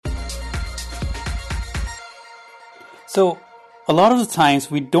So, a lot of the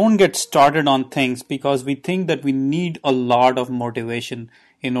times we don't get started on things because we think that we need a lot of motivation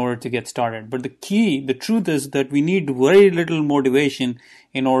in order to get started. But the truth is that we need very little motivation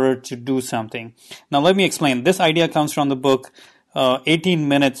in order to do something. Now, let me explain. This idea comes from the book 18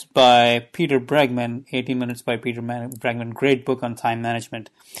 Minutes by Peter Bregman. 18 Minutes by Peter Bregman. Great book on time management.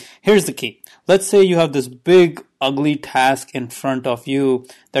 Here's the key. Let's say you have this big, ugly task in front of you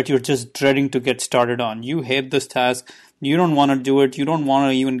that you're just dreading to get started on. You hate this task. You don't want to do it. You don't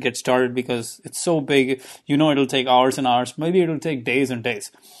want to even get started because it's so big. You know it'll take hours and hours. Maybe it'll take days and days.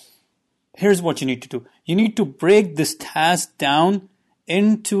 Here's what you need to do. You need to break this task down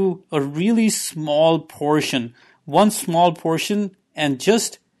into a really small portion. One small portion, and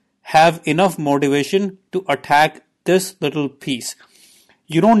just have enough motivation to attack this little piece.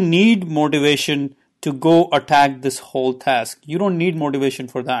 You don't need motivation to go attack this whole task. You don't need motivation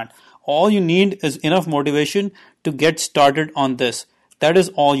for that. All you need is enough motivation to get started on this. That is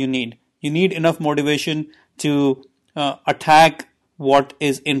all you need. You need enough motivation to attack what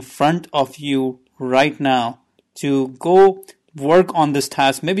is in front of you right now, to go work on this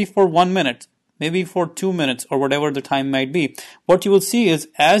task, maybe for 1 minute, maybe for 2 minutes, or whatever the time might be. What you will see is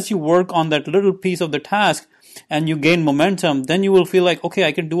as you work on that little piece of the task and you gain momentum, then you will feel like, okay,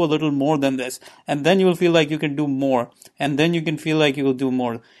 I can do a little more than this. And then you will feel like you can do more. And then you can feel like you will do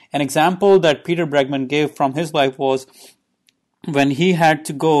more. An example that Peter Bregman gave from his life was when he had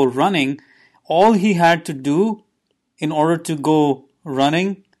to go running, all he had to do in order to go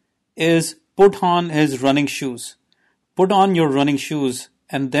running is put on his running shoes. Put on your running shoes,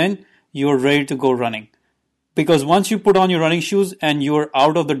 and then you're ready to go running. Because once you put on your running shoes and you're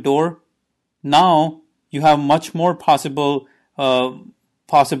out of the door, now you have much more momentum.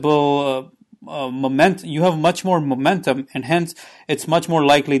 You have much more momentum, and hence it's much more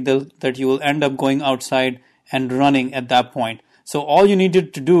likely that you will end up going outside and running at that point. So all you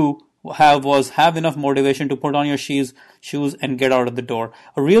needed to have enough motivation to put on your shoes and get out of the door.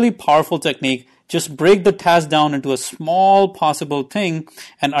 A really powerful technique. Just break the task down into a small possible thing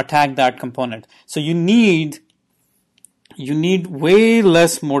and attack that component. So you need way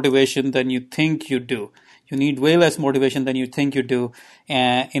less motivation than you think you do. You need way less motivation than you think you do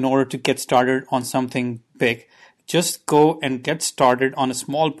in order to get started on something big. Just go and get started on a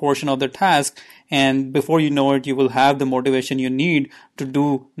small portion of the task, and before you know it, you will have the motivation you need to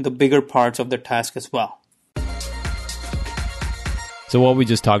do the bigger parts of the task as well. So what we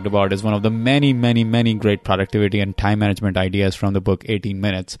just talked about is one of the many, many, many great productivity and time management ideas from the book 18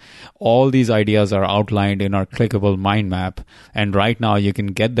 Minutes. All these ideas are outlined in our clickable mind map. And right now you can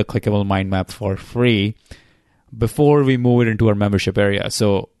get the clickable mind map for free before we move it into our membership area.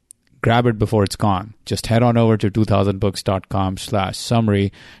 So grab it before it's gone. Just head on over to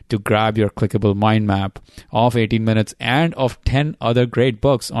 2000books.com/summary to grab your clickable mind map of 18 Minutes and of 10 other great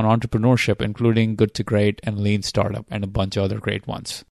books on entrepreneurship, including Good to Great and Lean Startup and a bunch of other great ones.